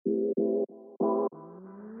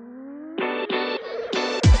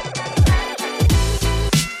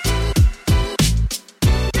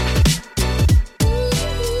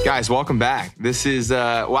Guys, welcome back. This is,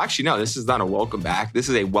 this is not a welcome back. This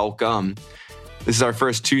is a welcome. This is our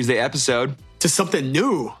first Tuesday episode. To something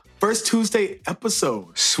new. First Tuesday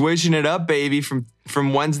episode. Switching it up, baby,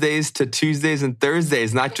 from Wednesdays to Tuesdays and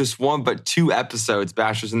Thursdays. Not just one, but 2 episodes,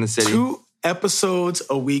 Bachelors in the City. 2 episodes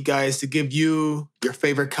a week, guys, to give you your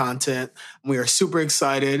favorite content. We are super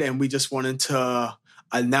excited, and we just wanted to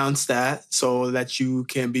announce that so that you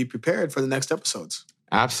can be prepared for the next episodes.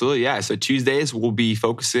 Absolutely, yeah. So Tuesdays, we'll be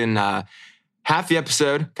focusing half the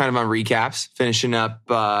episode kind of on recaps, finishing up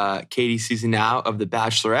Katie's season now of The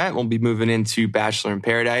Bachelorette. We'll be moving into Bachelor in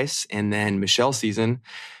Paradise, and then Michelle's season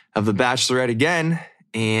of The Bachelorette again.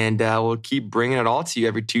 And we'll keep bringing it all to you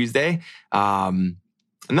every Tuesday. And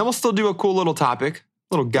then we'll still do a cool little topic,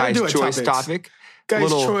 little guy's choice topic.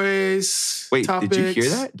 Guy's choice. Wait, topics. Did you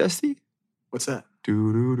hear that, Dusty? What's that?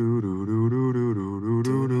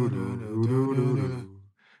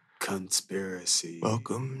 Conspiracy.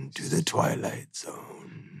 Welcome to the Twilight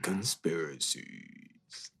Zone. Conspiracies.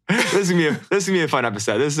 This is gonna be a fun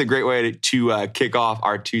episode. This is a great way to kick off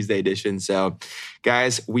our Tuesday edition. So,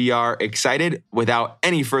 guys, we are excited. Without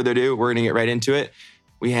any further ado, we're gonna get right into it.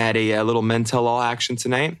 We had a little men tell all action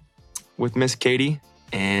tonight with Miss Katie,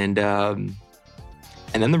 and then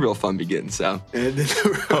the real fun begins. So,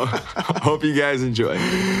 hope you guys enjoy.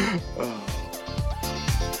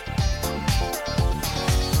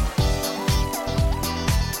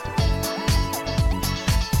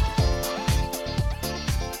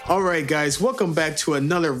 All right, guys, welcome back to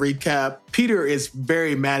another recap. Peter is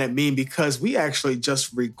very mad at me because we actually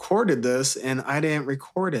just recorded this and I didn't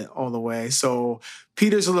record it all the way. So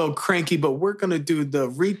Peter's a little cranky, but we're going to do the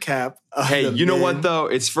recap. Hey, you know what, though?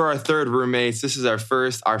 It's for our third roommates. This is our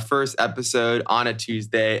first Episode on a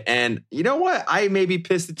Tuesday. And you know what? I may be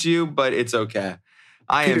pissed at you, but it's okay.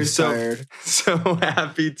 Peter's tired. So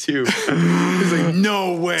happy to He's like,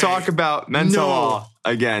 no way. talk about mental law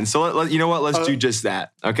again. So you know what? Let's do just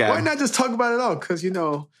that. Okay. Why not just talk about it all? Because you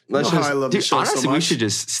know how I love the show honestly, so much. we should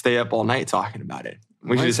just stay up all night talking about it.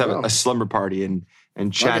 We should just have a slumber party and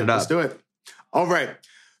chat it up. Let's do it. All right.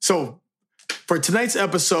 So for tonight's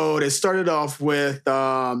episode, it started off with it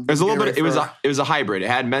was a little bit. It was a hybrid. It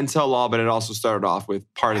had mental law, but it also started off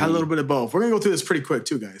with part of a little bit of both. We're gonna go through this pretty quick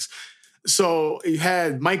too, guys. So you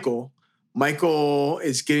had Michael. Michael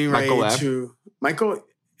is getting ready to Michael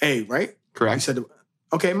A, right? Correct. You said,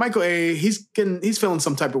 okay, Michael A. He's feeling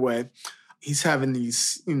some type of way. He's having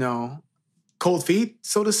these, cold feet,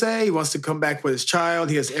 so to say. He wants to come back with his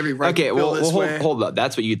child. He has every right to feel this way. Hold up.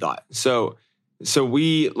 That's what you thought. So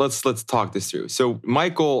let's talk this through. So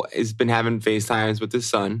Michael has been having FaceTimes with his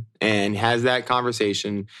son and has that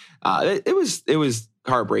conversation. It was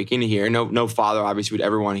heartbreaking to hear. No father obviously would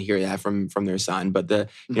ever want to hear that from their son. But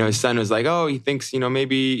his son was like, oh, he thinks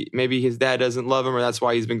maybe his dad doesn't love him, or that's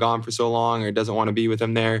why he's been gone for so long, or doesn't want to be with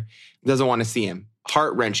him there, doesn't want to see him.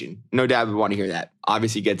 Heart-wrenching. No dad would want to hear that.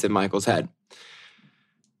 Obviously gets in Michael's head.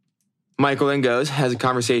 Michael then has a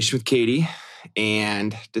conversation with Katie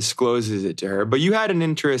and discloses it to her. But you had an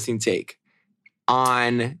interesting take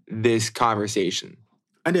on this conversation.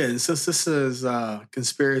 I did. Since this is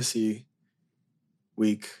conspiracy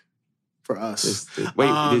week for us.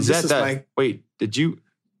 Wait, did you?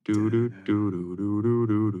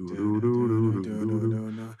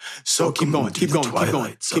 So keep going.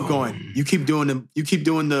 You keep doing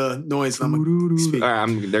the noise. I'm gonna speak. All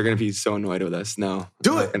right, they're gonna be so annoyed with us. No,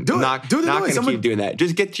 do the noise. Not gonna keep doing that.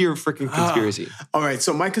 Just get to your freaking conspiracy. All right.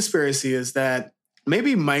 So my conspiracy is that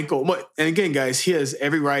maybe Michael. And again, guys, he has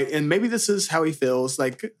every right, and maybe this is how he feels.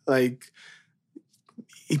 Like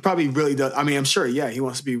he probably really does. I mean, I'm sure. Yeah, he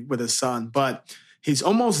wants to be with his son, but he's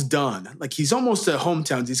almost done. Like he's almost at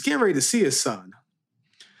hometowns. He's getting ready to see his son.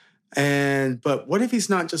 But what if he's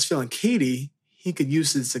not just feeling Katie? He could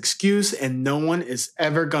use this excuse, and no one is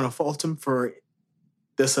ever gonna fault him for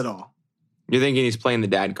this at all. You're thinking he's playing the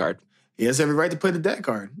dad card? He has every right to play the dad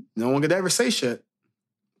card. No one could ever say shit.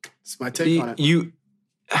 It's my take on it.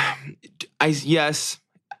 Yes.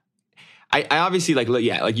 I obviously like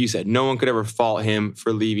you said, no one could ever fault him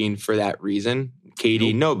for leaving for that reason.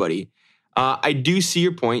 Katie, nobody. I do see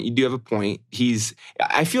your point. You do have a point.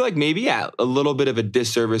 I feel like maybe, a little bit of a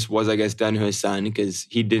disservice was, I guess, done to his son because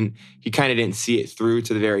he kind of didn't see it through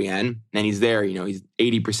to the very end. And he's there, he's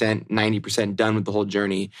 80%, 90% done with the whole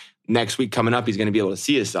journey. Next week coming up, he's going to be able to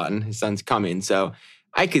see his son. His son's coming. So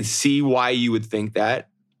I could see why you would think that.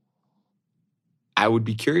 I would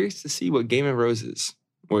be curious to see what Game of Roses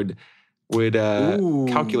would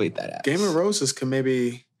calculate that as. Game of Roses can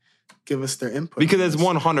maybe give us their input. Because it's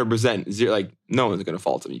 100%. Like, no one's going to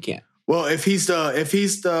fault him. You can't. Well, if he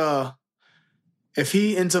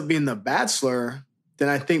ends up being the Bachelor, then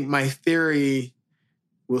I think my theory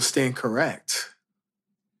will stand correct.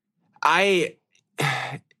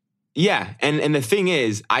 Yeah. And the thing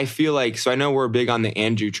is, I feel like, so I know we're big on the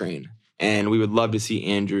Andrew train, and we would love to see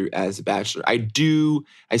Andrew as a Bachelor. I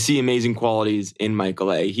see amazing qualities in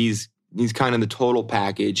Michael A. He's kind of the total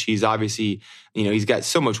package. He's obviously, he's got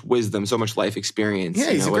so much wisdom, so much life experience.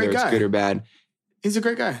 Yeah, he's a great guy. Whether it's good or bad. He's a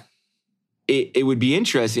great guy. It would be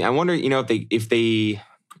interesting. I wonder, if they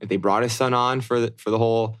brought his son on for the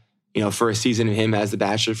whole, for a season of him as the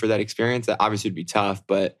Bachelor for that experience, that obviously would be tough,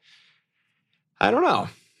 but I don't know.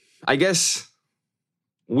 I guess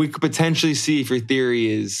we could potentially see if your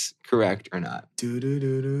theory is correct or not.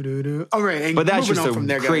 All right. But that's just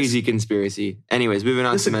a crazy conspiracy. Anyways, moving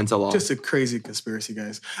on to mental law. Just a crazy conspiracy,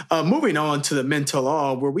 guys. Moving on to the mental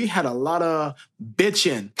law, where we had a lot of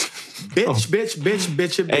bitching.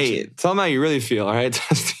 Bitching. Hey, tell them how you really feel, all right,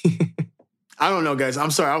 Dusty? I don't know, guys.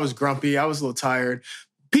 I'm sorry. I was grumpy. I was a little tired.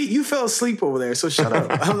 Pete, you fell asleep over there, so shut up.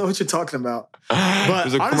 I don't know what you're talking about. But it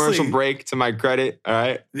was a commercial break, to my credit, all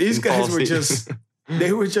right? These guys were just,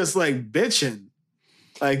 they were just like bitching.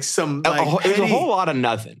 Like some, like it was a whole lot of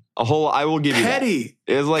nothing. I will give you petty.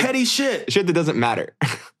 That. It was like petty shit. Shit that doesn't matter.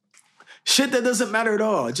 Shit that doesn't matter at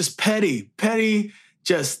all. Just petty,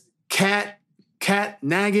 just cat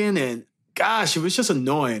nagging, and gosh, it was just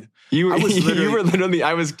annoying. You were literally.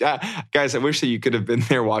 Guys, I wish that you could have been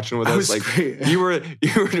there watching with us. Like great. you were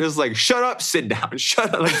just like, shut up, sit down,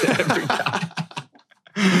 shut up, like that every time.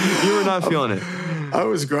 You were not feeling it. I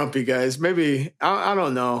was grumpy, guys. Maybe I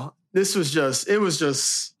don't know. It was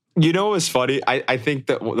just. You know what was funny? I think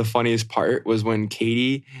that the funniest part was when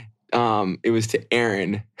Katie, it was to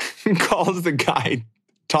Aaron, calls the guy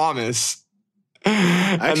Thomas.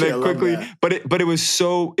 And then quickly, but it was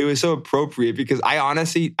so appropriate, because I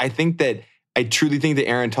truly think that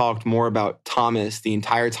Aaron talked more about Thomas the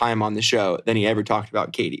entire time on the show than he ever talked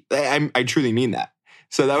about Katie. I truly mean that.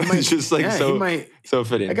 So that was just like so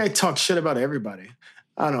fitting. That guy talks shit about everybody.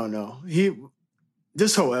 I don't know.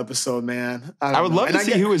 This whole episode, man. I would love to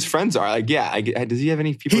see who his friends are. Like, yeah, does he have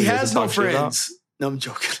any people? He has no friends. No, I'm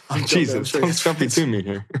joking. Jesus, don't be too mean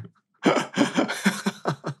here. You're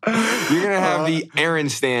going to have the Aaron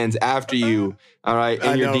stands after you, all right,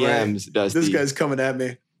 in your DMs, right? Dusty. This guy's coming at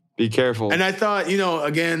me. Be careful. And I thought,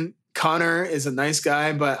 again, Connor is a nice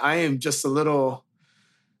guy, but I am just a little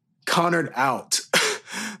Connored out.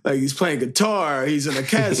 Like, he's playing guitar, he's in a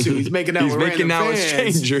cat suit, he's making out with random fans.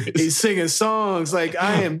 Strangers. He's singing songs. Like,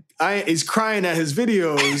 he's crying at his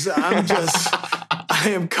videos. I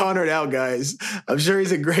am Connored out, guys. I'm sure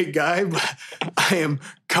he's a great guy, but I am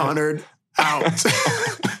Connored out.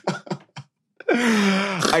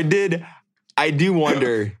 I do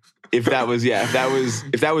wonder if that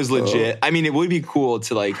was legit. I mean, it would be cool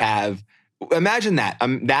to like have, imagine that.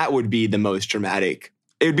 That would be the most dramatic.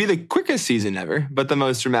 It would be the quickest season ever, but the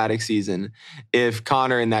most dramatic season if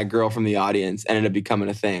Connor and that girl from the audience ended up becoming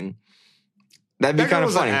a thing. That'd be kind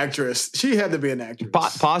of funny. An actress. She had to be an actress.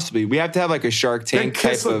 Possibly. We have to have like a Shark Tank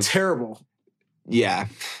type of. Terrible. Yeah.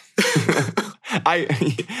 I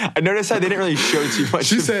noticed how they didn't really show too much.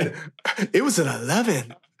 She said it was an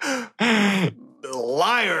 11.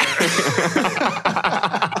 Liar.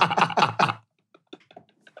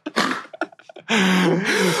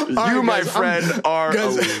 You, my friend, are a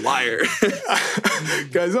liar.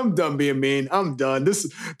 Guys, I'm done being mean. I'm done.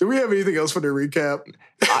 Do we have anything else for the recap?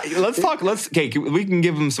 Let's talk. Okay, we can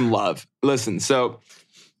give them some love. Listen, so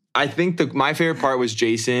I think my favorite part was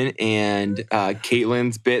Jason and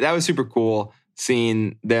Caitlin's bit. That was super cool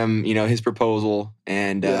seeing them, his proposal.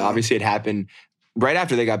 And obviously it happened right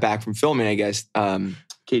after they got back from filming, I guess,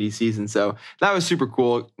 Katie's season. So that was super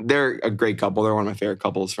cool. They're a great couple. They're one of my favorite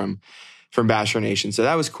couples from Bachelor Nation. So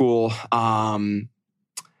that was cool.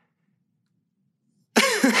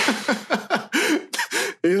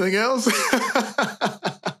 Anything else?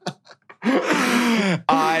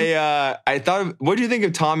 I thought, what do you think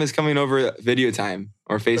of Thomas coming over video time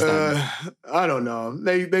or FaceTime? I don't know.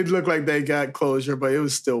 They look like they got closure, but it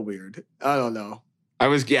was still weird. I don't know. I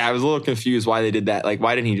was a little confused why they did that. Like,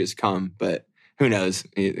 why didn't he just come? But who knows?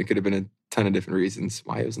 It could have been a ton of different reasons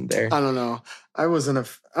why he wasn't there. I don't know. I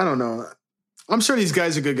don't know. I'm sure these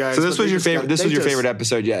guys are good guys. So this was your favorite. This was your favorite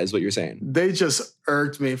episode, yeah? Is what you're saying? They just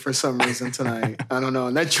irked me for some reason tonight. I don't know.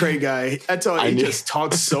 And that Trey guy, he just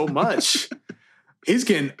talks so much. He's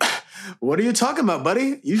getting. What are you talking about,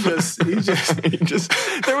 buddy? He just.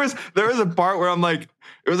 There was a part where I'm like,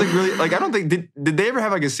 it was like really like I don't think did they ever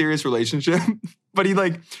have like a serious relationship? But he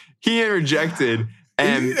interjected.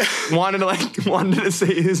 and wanted to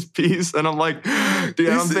say his piece, and I'm like, dude,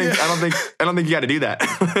 I don't think you got to do that.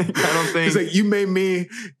 I don't think. He's like, you made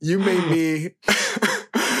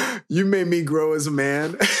me grow as a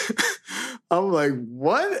man. I'm like,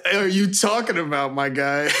 what are you talking about, my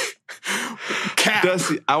guy? Cap.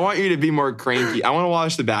 Dusty, I want you to be more cranky. I want to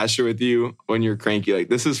watch The Bachelor with you when you're cranky. Like,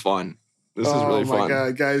 this is fun. This is really fun. Oh my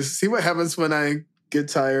God, guys. See what happens when I get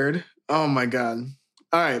tired? Oh my God.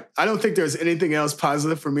 All right. I don't think there's anything else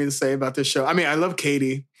positive for me to say about this show. I mean, I love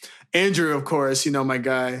Katie. Andrew, of course, my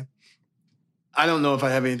guy. I don't know if I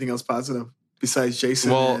have anything else positive besides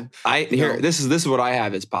Jason. Well, this is what I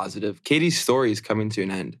have as positive. Katie's story is coming to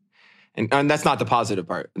an end. And that's not the positive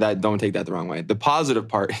part. Don't take that the wrong way. The positive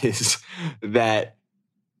part is that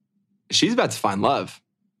she's about to find love.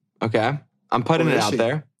 Okay? I'm putting it out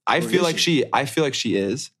there. I feel like she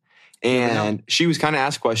is. And she was kind of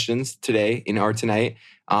asked questions today or tonight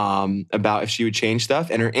about if she would change stuff.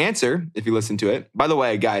 And her answer, if you listen to it, by the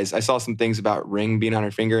way, guys, I saw some things about ring being on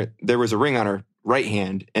her finger. There was a ring on her right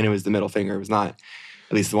hand, and it was the middle finger. It was not,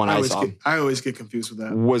 at least the one I saw. I always get confused with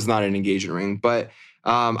that. Was not an engagement ring. But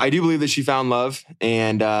I do believe that she found love.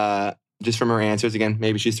 And just from her answers, again,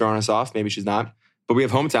 maybe she's throwing us off. Maybe she's not. But we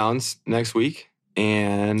have hometowns next week.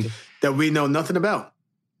 And that we know nothing about.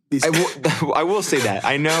 I will say that.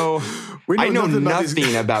 I know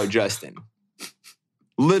nothing about Justin.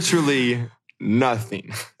 Literally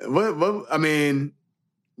nothing. What? I mean,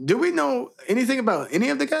 do we know anything about any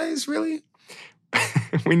of the guys, really?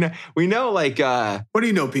 we know like... what do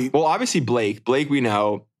you know, Pete? Well, obviously Blake. Blake we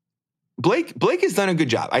know. Blake has done a good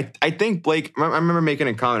job. I think Blake, I remember making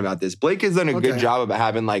a comment about this. Blake has done a good job about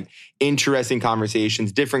having like interesting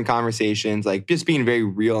conversations, different conversations, like just being very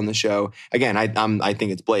real on the show. Again, I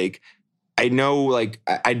think it's Blake. I know like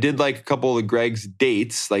I did like a couple of Greg's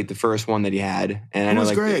dates, like the first one that he had. And I know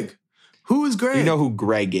like Greg? Who is Greg? You know who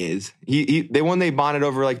Greg is. They bonded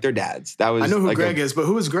over like their dads. That was I know who like Greg is, but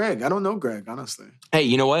who is Greg? I don't know Greg, honestly. Hey,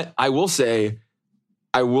 you know what? I will say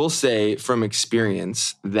from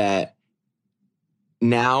experience that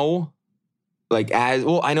now, like I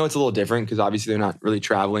know it's a little different because obviously they're not really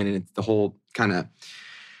traveling and it's the whole kind of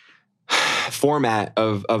format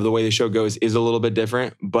of the way the show goes is a little bit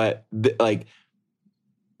different. But the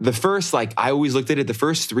first, like I always looked at it, the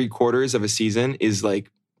first 3 quarters of a season is like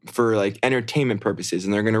for like entertainment purposes.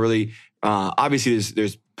 And they're going to really, obviously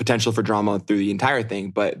there's potential for drama through the entire thing,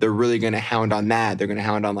 but they're really going to hound on that. They're going to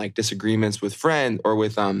hound on like disagreements with friends or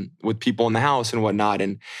with people in the house and whatnot.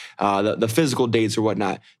 And the physical dates or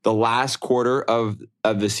whatnot. The last quarter of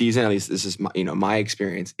the season, at least this is my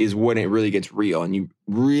experience, is when it really gets real and you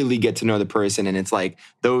really get to know the person. And it's like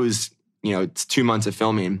those, it's 2 months of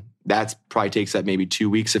filming. That's probably takes up maybe 2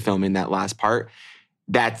 weeks of filming that last part.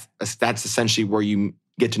 That's essentially where you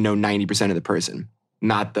get to know 90% of the person,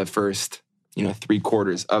 not the first 3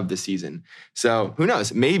 quarters of the season. So who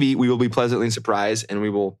knows? Maybe we will be pleasantly surprised and we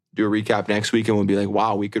will do a recap next week and we'll be like,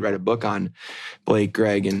 wow, we could write a book on Blake,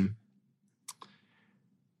 Greg, and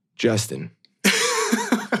Justin.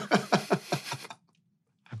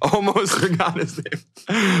 Almost forgot his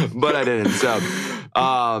name, but I didn't. So,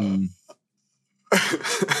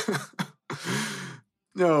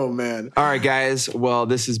 oh, man. All right, guys. Well,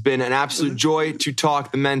 this has been an absolute joy to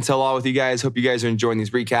talk the Men Tell All with you guys. Hope you guys are enjoying these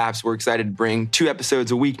recaps. We're excited to bring 2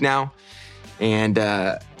 episodes a week now. And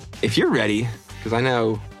if you're ready, because I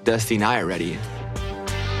know Dusty and I are ready,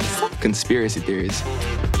 conspiracy theories.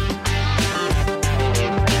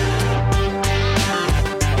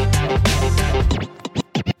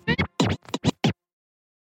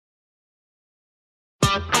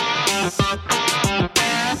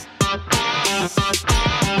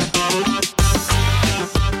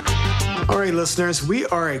 Listeners, we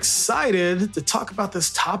are excited to talk about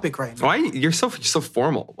this topic right now. Why you're so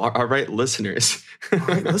formal? All right, listeners. All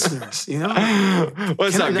right, listeners.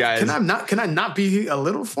 What's up, guys? Can I not be a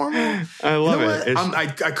little formal? I love it.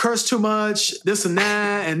 I curse too much, this and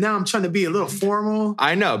that, and now I'm trying to be a little formal.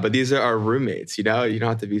 I know, but these are our roommates. You don't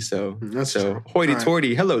have to be so hoity-toity.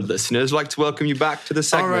 Right. Hello, listeners. I'd like to welcome you back to the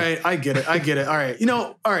segment. All right, I get it. All right,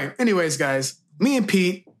 all right. Anyways, guys, me and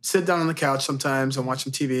Pete sit down on the couch sometimes and watch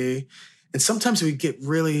some TV. And sometimes we get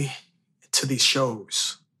really to these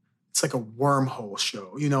shows. It's like a wormhole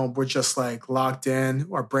show. We're just like locked in.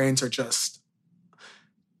 Our brains are just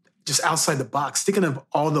outside the box, thinking of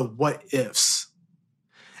all the what ifs.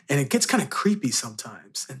 And it gets kind of creepy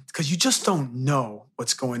sometimes because you just don't know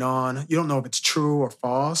what's going on. You don't know if it's true or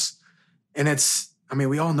false. And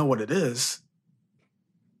we all know what it is.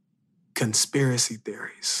 Conspiracy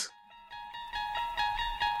theories.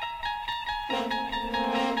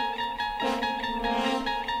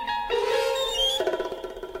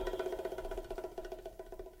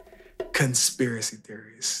 conspiracy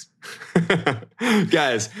theories.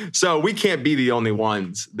 Guys, so we can't be the only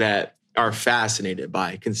ones that are fascinated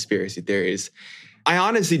by conspiracy theories. I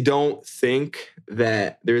honestly don't think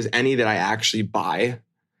that there's any that I actually buy,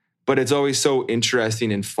 but it's always so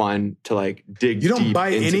interesting and fun to like dig. You don't deep buy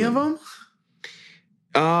into any of them?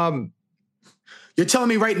 You're telling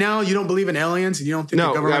me right now you don't believe in aliens and you don't think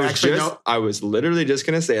the government actually knows? I was literally just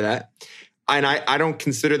going to say that. And I don't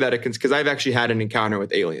consider that because I've actually had an encounter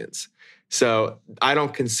with aliens. So I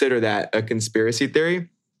don't consider that a conspiracy theory.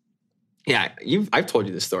 Yeah, I've told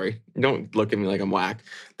you this story. Don't look at me like I'm whack.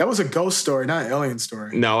 That was a ghost story, not an alien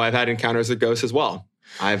story. No, I've had encounters with ghosts as well.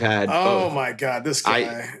 I've had. Oh my God, this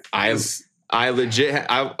guy. I legit.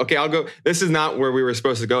 Okay, I'll go. This is not where we were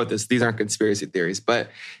supposed to go with this. These aren't conspiracy theories. But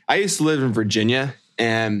I used to live in Virginia,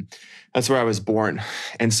 and that's where I was born.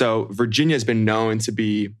 And so Virginia has been known to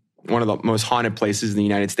be one of the most haunted places in the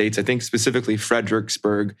United States. I think specifically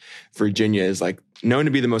Fredericksburg, Virginia is like known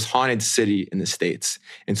to be the most haunted city in the States.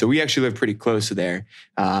 And so we actually lived pretty close to there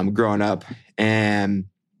growing up. And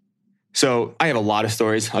so I have a lot of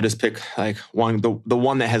stories. I'll just pick like one, the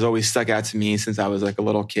one that has always stuck out to me since I was like a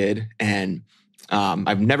little kid. And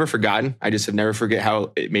I've never forgotten. I just have never forget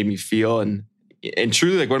how it made me feel. And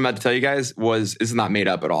truly, like what I'm about to tell you guys this is not made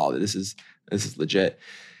up at all. This is legit.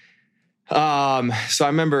 So I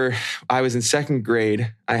remember I was in second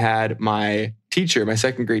grade. I had my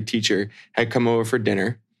second grade teacher had come over for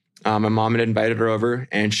dinner. My mom had invited her over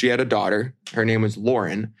and she had a daughter. Her name was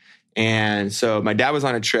Lauren. And so my dad was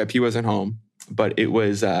on a trip. He wasn't home, but it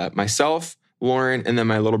was myself, Lauren, and then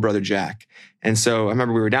my little brother, Jack. And so I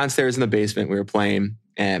remember we were downstairs in the basement. We were playing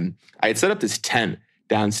and I had set up this tent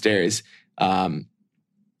downstairs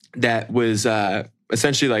that was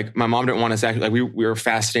essentially like my mom didn't want us to actually, like we were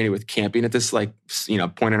fascinated with camping at this like,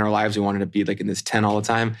 point in our lives. We wanted to be like in this tent all the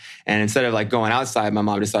time. And instead of like going outside, my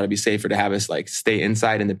mom just thought it'd be safer to have us like stay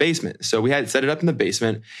inside in the basement. So we had set it up in the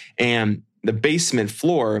basement and the basement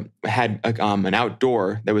floor had an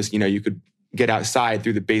outdoor that was, you could get outside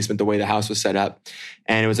through the basement the way the house was set up.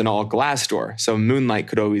 And it was an all glass door. So moonlight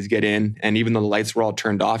could always get in. And even though the lights were all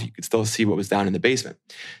turned off, you could still see what was down in the basement.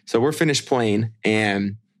 So we're finished playing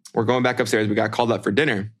and we're going back upstairs. We got called up for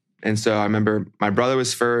dinner. And so I remember my brother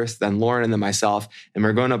was first, then Lauren, and then myself. And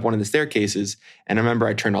we're going up one of the staircases. And I remember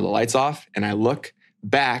I turned all the lights off and I look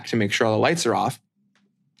back to make sure all the lights are off.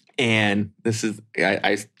 And this is,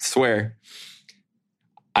 I swear,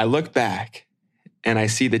 I look back and I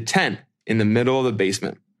see the tent in the middle of the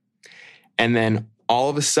basement. And then all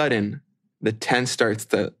of a sudden, the tent starts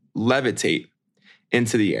to levitate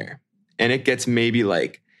into the air. And it gets maybe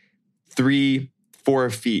like 3-4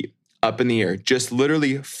 feet up in the air, just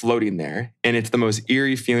literally floating there. And it's the most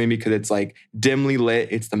eerie feeling because it's like dimly lit.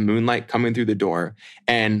 It's the moonlight coming through the door.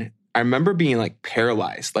 And I remember being like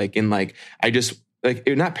paralyzed, like in like,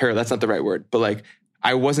 not paralyzed, that's not the right word, but like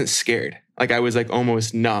I wasn't scared. Like I was like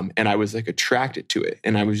almost numb and I was like attracted to it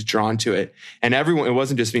and I was drawn to it. And everyone, it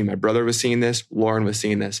wasn't just me. My brother was seeing this. Lauren was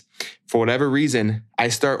seeing this. For whatever reason, I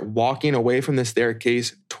start walking away from the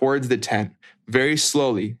staircase towards the tent very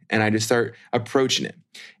slowly. And I just start approaching it.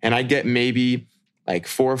 And I get maybe like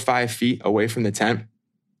 4 or 5 feet away from the tent.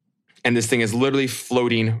 And this thing is literally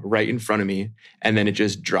floating right in front of me. And then it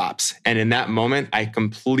just drops. And in that moment, I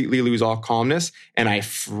completely lose all calmness and I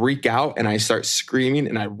freak out and I start screaming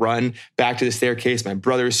and I run back to the staircase. My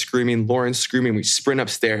brother's screaming, Lauren's screaming. We sprint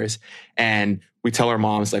upstairs and we tell our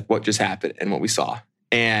moms like what just happened and what we saw.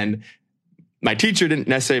 And my teacher didn't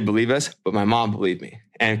necessarily believe us, but my mom believed me.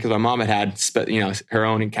 And because my mom had her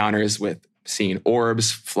own encounters with seeing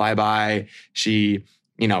orbs fly by. She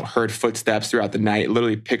heard footsteps throughout the night,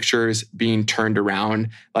 literally pictures being turned around,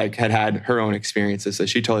 like had her own experiences. So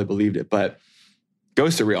she totally believed it. But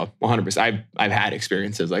ghosts are real, 100%. I've had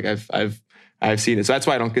experiences, like I've seen it. So that's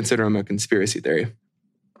why I don't consider them a conspiracy theory.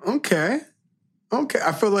 Okay.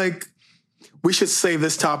 I feel like we should save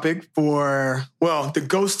this topic the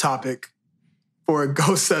ghost topic for a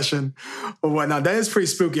ghost session or whatnot. That is pretty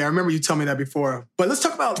spooky. I remember you telling me that before. But let's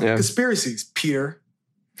talk about conspiracies, Peter.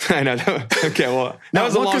 I know. Okay, well, that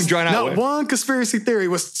was a long drawn out way. One conspiracy theory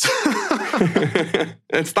was...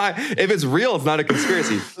 It's not, if it's real, it's not a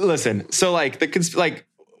conspiracy. Listen, so like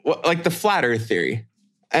the flat earth theory,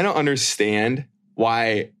 I don't understand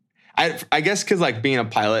why. I guess because like being a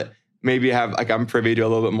pilot, maybe I'm privy to a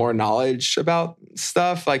little bit more knowledge about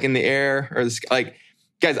stuff like in the air or like,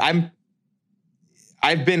 guys,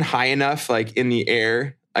 I've been high enough like in the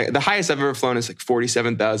air. The highest I've ever flown is like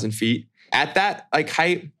 47,000 feet. At that like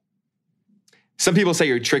height, Some people say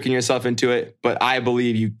you're tricking yourself into it, but I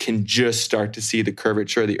believe you can just start to see the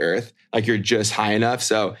curvature of the earth. Like you're just high enough.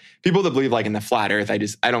 So people that believe like in the flat earth,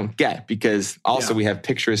 I don't get, because also we have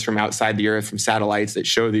pictures from outside the earth from satellites that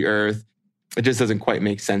show the earth. It just doesn't quite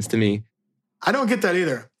make sense to me. I don't get that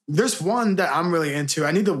either. There's one that I'm really into.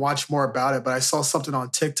 I need to watch more about it, but I saw something on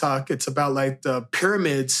TikTok. It's about like the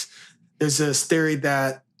pyramids. There's this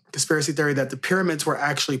conspiracy theory that the pyramids were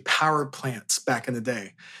actually power plants back in the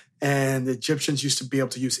day. And the Egyptians used to be able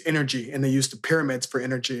to use energy, and they used the pyramids for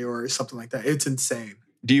energy or something like that. It's insane.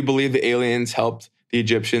 Do you believe the aliens helped the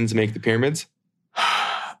Egyptians make the pyramids?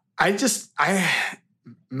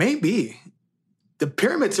 Maybe. The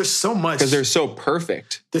pyramids, there's so much. Because they're so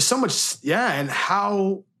perfect. There's so much,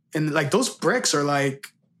 and like those bricks are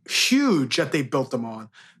like huge that they built them on.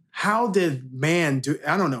 How did man do?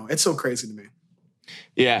 I don't know. It's so crazy to me.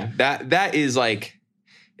 Yeah, that is like,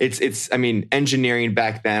 I mean, engineering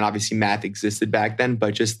back then, obviously math existed back then,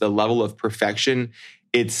 but just the level of perfection,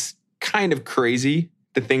 it's kind of crazy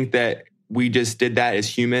to think that we just did that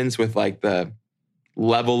as humans with like the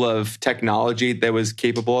level of technology that we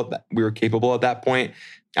were capable at that point.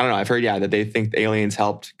 I don't know. I've heard, that they think the aliens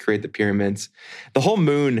helped create the pyramids. The whole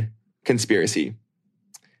moon conspiracy.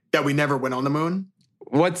 That we never went on the moon?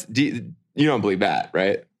 You don't believe that,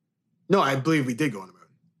 right? No, I believe we did go on the moon.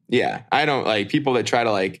 Yeah, I don't like people that try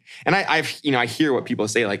to like, and I hear what people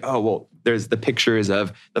say like, oh, well, there's the pictures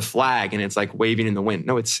of the flag and it's like waving in the wind.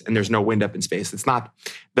 No, and there's no wind up in space. It's not,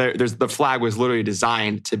 the flag was literally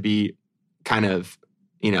designed to be kind of,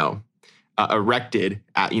 erected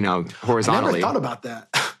at, horizontally. I never thought about that.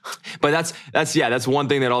 But that's one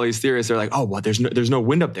thing that all these theorists are like, oh, well, there's no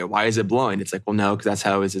wind up there. Why is it blowing? It's like, well, no, because that's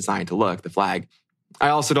how it was designed to look, the flag. I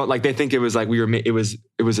also don't like, they think it was like it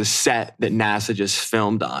was a set that NASA just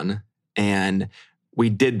filmed on. And we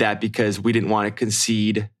did that because we didn't want to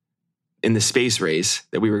concede in the space race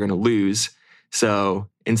that we were going to lose. So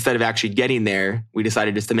instead of actually getting there, we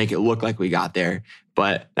decided just to make it look like we got there.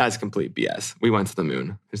 But that's complete BS. We went to the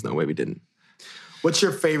moon. There's no way we didn't. What's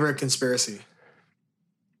your favorite conspiracy?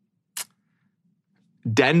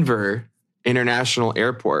 Denver International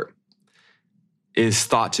Airport is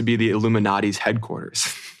thought to be the Illuminati's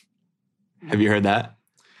headquarters. Have you heard that?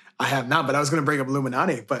 I have not, but I was going to bring up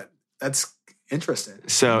Illuminati, but that's interesting.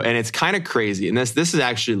 So, and it's kind of crazy. And this is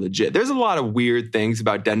actually legit. There's a lot of weird things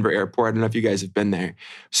about Denver Airport. I don't know if you guys have been there.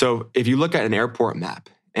 So if you look at an airport map,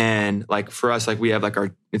 and like for us, like we have like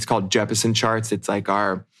it's called Jeppesen charts. It's like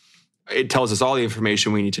it tells us all the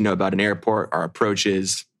information we need to know about an airport, our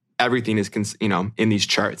approaches, everything is, in these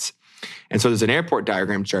charts. And so there's an airport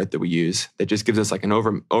diagram chart that we use that just gives us like an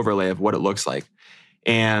overlay of what it looks like.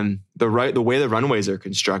 And the way the runways are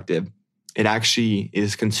constructed, it actually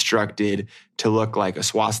is constructed to look like a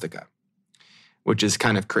swastika, which is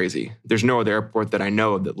kind of crazy. There's no other airport that I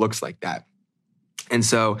know of that looks like that. And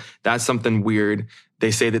so that's something weird. They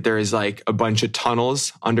say that there is like a bunch of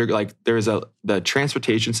tunnels under, like the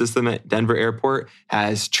transportation system at Denver Airport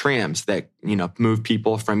has trams that, move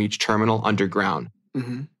people from each terminal underground.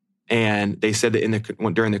 Mm-hmm. And they said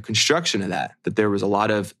that during the construction of that there was a lot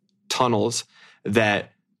of tunnels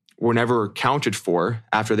that were never accounted for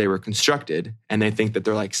after they were constructed. And they think that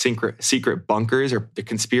they're like secret bunkers, or the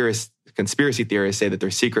conspiracy theorists say that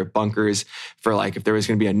they're secret bunkers for like if there was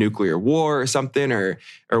going to be a nuclear war or something or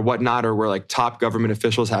whatnot, or where like top government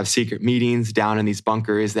officials have secret meetings down in these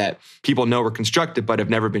bunkers that people know were constructed but have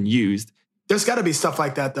never been used. There's got to be stuff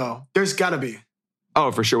like that though. There's got to be. Oh,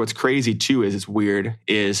 for sure. What's crazy too it's weird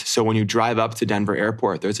so when you drive up to Denver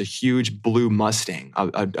Airport, there's a huge blue Mustang,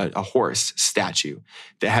 a horse statue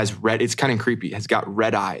that has it's kind of creepy. It has got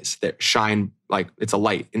red eyes that shine like it's a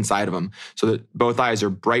light inside of them. So that both eyes are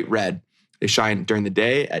bright red. They shine during the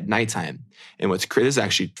day, at nighttime. And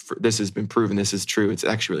this has been proven, this is true. It's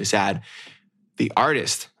actually really sad. The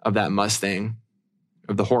artist of that Mustang,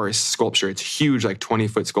 of the horse sculpture, it's huge, like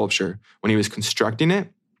 20-foot sculpture. When he was constructing it,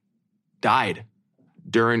 died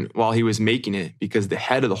while he was making it because the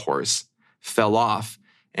head of the horse fell off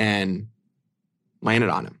and landed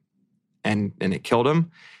on him and it killed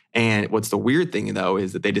him. And what's the weird thing though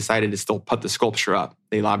is that they decided to still put the sculpture up.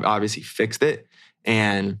 They obviously fixed it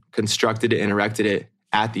and constructed it and erected it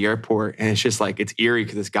at the airport. And it's just like, it's eerie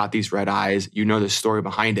because it's got these red eyes. The story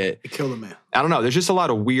behind it. It killed a man. I don't know. There's just a lot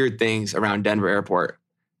of weird things around Denver Airport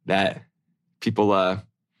that people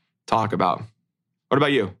talk about. What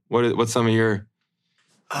about you? What's some of your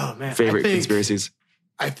favorite conspiracies?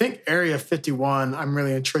 I think Area 51, I'm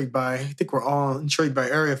really intrigued by. I think we're all intrigued by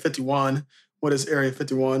Area 51. What is Area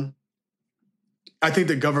 51? I think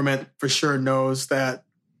the government for sure knows that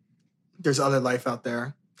there's other life out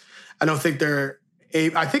there. I don't think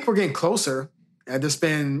I think we're getting closer. There's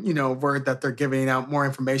been, word that they're giving out more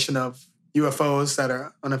information of UFOs that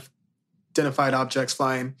are unidentified objects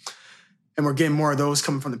flying. And we're getting more of those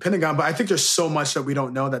coming from the Pentagon. But I think there's so much that we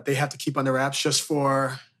don't know that they have to keep under wraps just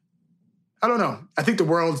for, I don't know. I think the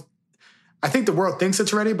world thinks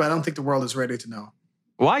it's ready, but I don't think the world is ready to know.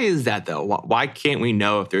 Why is that though? Why can't we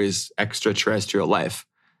know if there's extraterrestrial life?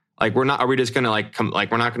 Like are we just going to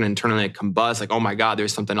we're not going to internally combust? Like, oh my God,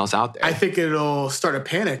 there's something else out there. I think it'll start a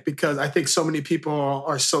panic because I think so many people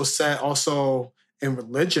are so set also in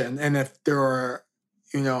religion. And if there are,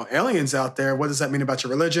 aliens out there, what does that mean about your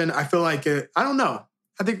religion? I feel like I don't know.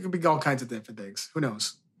 I think it could be all kinds of different things. Who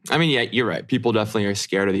knows? I mean, yeah, you're right. People definitely are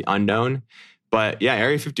scared of the unknown. But yeah,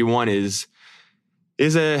 Area 51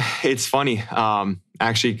 it's funny.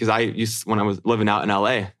 Actually, because when I was living out in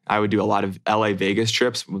LA, I would do a lot of LA Vegas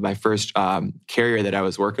trips with my first carrier that I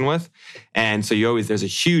was working with. And so there's a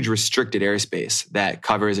huge restricted airspace that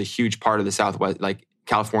covers a huge part of the Southwest, like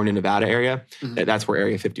California, Nevada area. Mm-hmm. That's where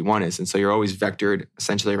Area 51 is. And so you're always vectored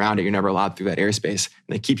essentially around it. You're never allowed through that airspace.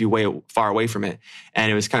 And they keep you way far away from it.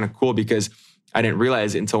 And it was kind of cool because I didn't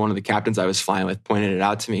realize it until one of the captains I was flying with pointed it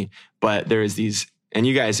out to me. But there is these, and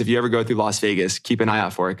you guys, if you ever go through Las Vegas, keep an eye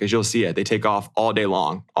out for it because you'll see it. They take off all day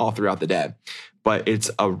long, all throughout the day. But it's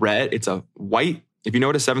a white, if you know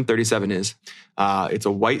what a 737 is, it's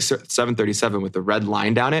a white 737 with a red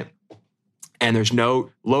line down it. And there's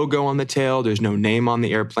no logo on the tail. There's no name on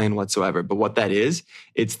the airplane whatsoever. But what that is,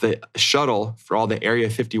 it's the shuttle for all the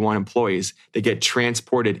Area 51 employees. They get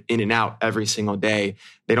transported in and out every single day.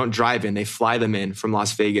 They don't drive in. They fly them in from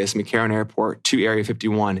Las Vegas, McCarran Airport to Area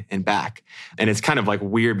 51 and back. And it's kind of like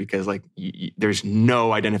weird because there's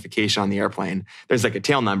no identification on the airplane. There's like a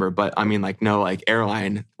tail number, but I mean like no like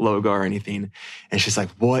airline logo or anything. And it's just like,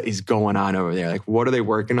 what is going on over there? Like, what are they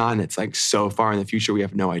working on? It's like so far in the future we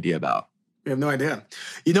have no idea about. We have no idea.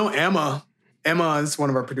 Emma is one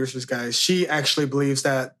of our producers, guys. She actually believes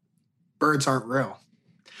that birds aren't real.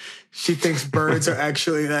 She thinks birds are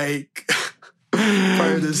actually like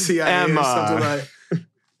part of the CIA Emma. Or something like.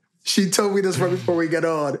 She told me this right before we get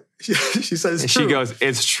on. She says it's true. She goes,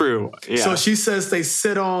 it's true. Yeah. So she says they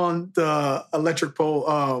sit on the electric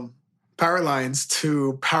pole power lines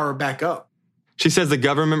to power back up. She says the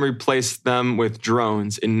government replaced them with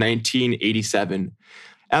drones in 1987.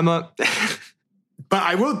 Emma. But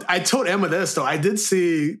I told Emma this, though. I did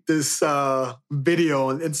see this video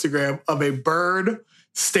on Instagram of a bird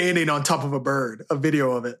standing on top of a bird, a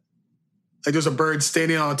video of it. Like there's a bird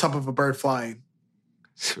standing on top of a bird flying.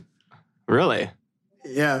 Really?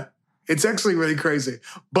 Yeah. It's actually really crazy.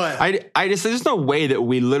 But there's no way that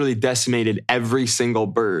we literally decimated every single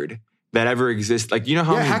bird that ever exists. Like, you know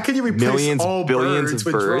how can you replace millions, all billions birds of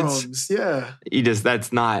with birds? drones? Yeah.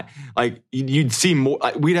 That's not, like, you'd see more,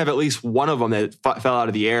 like, we'd have at least one of them that fell out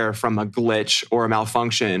of the air from a glitch or a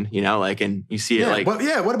malfunction, and you see it like. What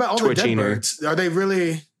about all the dead birds? Are they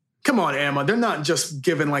really, come on, Emma, they're not just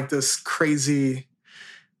given like this crazy,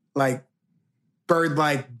 like,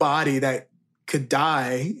 bird-like body that could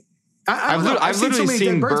die. I've literally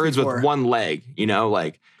seen birds with one leg,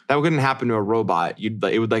 like, that wouldn't happen to a robot.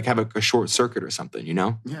 It would like have a short circuit or something,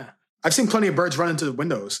 Yeah. I've seen plenty of birds run into the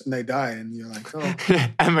windows and they die and you're like, oh.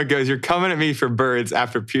 Emma goes, you're coming at me for birds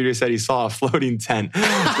after Peter said he saw a floating tent.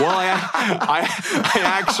 Well, I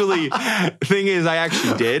actually, thing is, I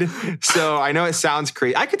actually did. So I know it sounds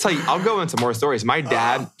crazy. I could tell you, I'll go into more stories. My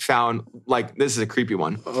dad found, like, this is a creepy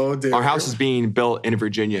one. Oh, dear. Our house is being built in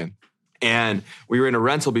Virginia. And we were in a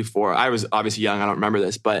rental before. I was obviously young. I don't remember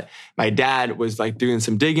this. But my dad was like doing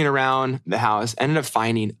some digging around the house, ended up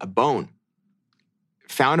finding a bone.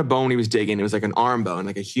 Found a bone he was digging. It was like an arm bone,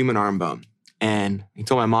 like a human arm bone. And he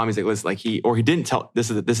told my mom, he's like, listen, like he didn't tell,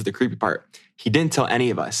 this is the creepy part. He didn't tell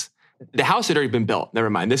any of us. The house had already been built.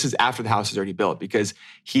 Never mind. This is after the house was already built because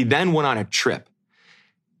he then went on a trip.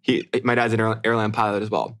 My dad's an airline pilot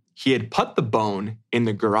as well. He had put the bone in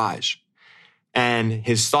the garage. And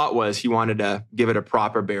his thought was he wanted to give it a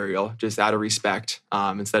proper burial, just out of respect.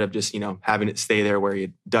 Instead of just, having it stay there where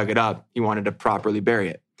he dug it up, he wanted to properly bury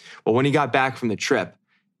it. Well, when he got back from the trip,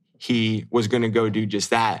 he was going to go do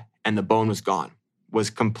just that. And the bone was gone, was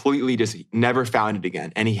completely just never found it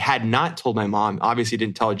again. And he had not told my mom, obviously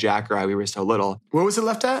didn't tell Jack or I, we were so little. Where was it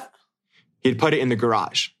left at? He had put it in the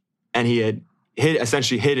garage and he had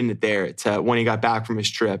essentially hidden it there to when he got back from his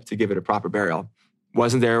trip to give it a proper burial.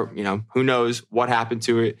 Wasn't there, who knows what happened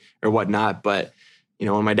to it or whatnot. But,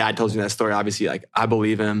 when my dad tells me that story, obviously, like, I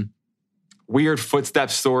believe him. Weird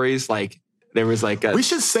footsteps stories. Like, there was like we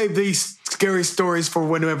should save these scary stories for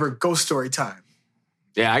whenever ghost story time.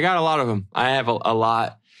 Yeah, I got a lot of them. I have a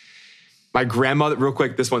lot. My grandmother, real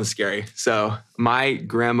quick, this one's scary. So my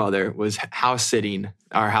grandmother was house sitting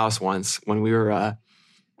our house once when we were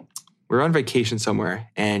on vacation somewhere,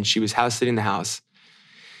 and she was house sitting the house,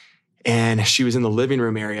 and she was in the living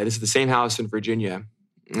room area. This is the same house in Virginia,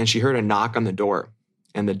 and she heard a knock on the door,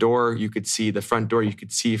 and the door you could see, the front door you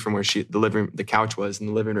could see from where the couch was in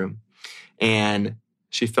the living room, and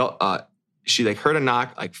she felt she like heard a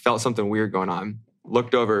knock, like felt something weird going on,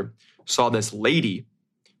 looked over, saw this lady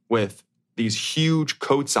with these huge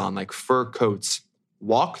coats on, like fur coats,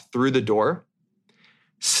 walk through the door,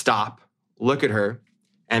 stop, look at her,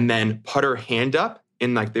 and then put her hand up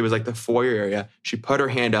in like, it was like the foyer area. She put her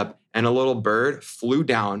hand up and a little bird flew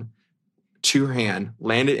down to her hand,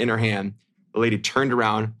 landed in her hand. The lady turned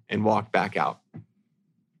around and walked back out.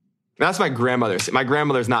 That's my grandmother. My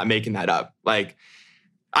grandmother's not making that up. Like,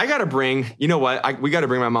 I got to bring, you know what? We got to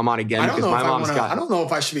bring my mom on again because my mom's got... I don't know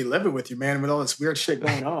if I should be living with you, man, with all this weird shit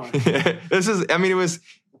going on. It was,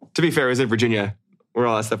 to be fair, it was in Virginia where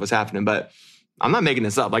all that stuff was happening, but I'm not making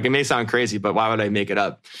this up. Like, it may sound crazy, but why would I make it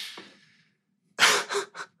up?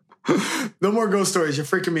 No more ghost stories. You're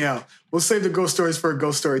freaking me out. We'll save the ghost stories for a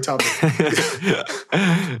ghost story topic.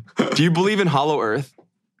 Do you believe in Hollow Earth?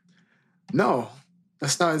 No,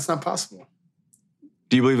 it's not possible.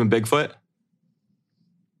 Do you believe in Bigfoot?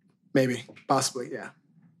 Maybe, possibly, yeah.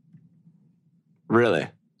 Really?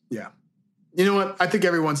 Yeah. You know what? I think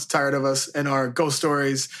everyone's tired of us and our ghost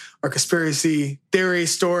stories, our conspiracy theory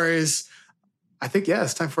stories. I think, yeah,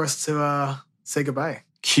 it's time for us to say goodbye.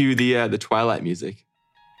 Cue the Twilight music.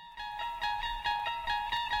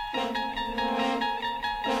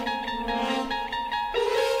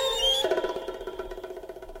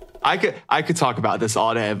 I could talk about this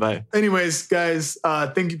all day, but... Anyways, guys,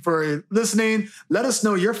 thank you for listening. Let us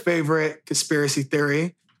know your favorite conspiracy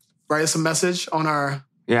theory. Write us a message on our...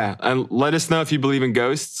 Yeah, and let us know if you believe in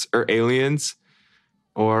ghosts or aliens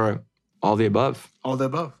or all the above. All the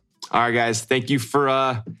above. All right, guys. Thank you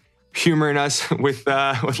for humoring us with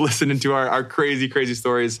listening to our crazy, crazy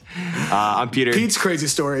stories. I'm Peter. Pete's crazy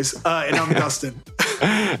stories. And I'm Dustin.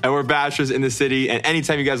 And we're Bachelors in the City. And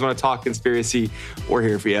anytime you guys want to talk conspiracy, we're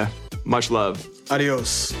here for you. Much love.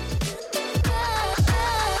 Adios.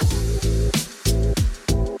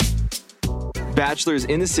 Bachelors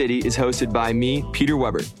in the City is hosted by me, Peter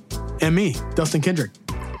Weber. And me, Dustin Kendrick.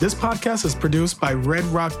 This podcast is produced by Red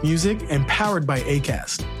Rock Music and powered by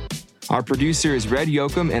Acast. Our producer is Red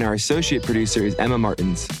Yoakum, and our associate producer is Emma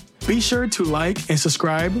Martins. Be sure to like and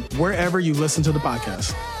subscribe wherever you listen to the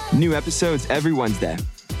podcast. New episodes every Wednesday.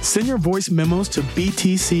 Send your voice memos to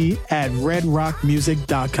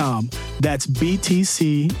btc@redrockmusic.com. That's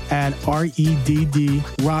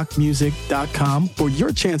btc@reddrockmusic.com for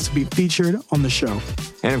your chance to be featured on the show.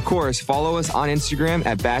 And of course, follow us on Instagram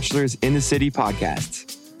at Bachelors in the City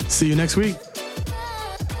Podcasts. See you next week.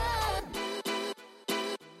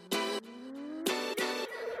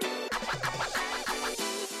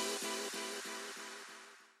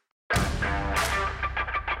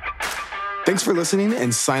 Thanks for listening,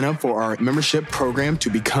 and sign up for our membership program to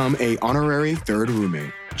become an honorary third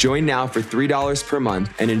roommate. Join now for $3 per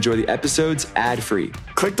month and enjoy the episodes ad-free.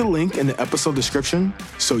 Click the link in the episode description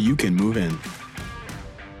so you can move in.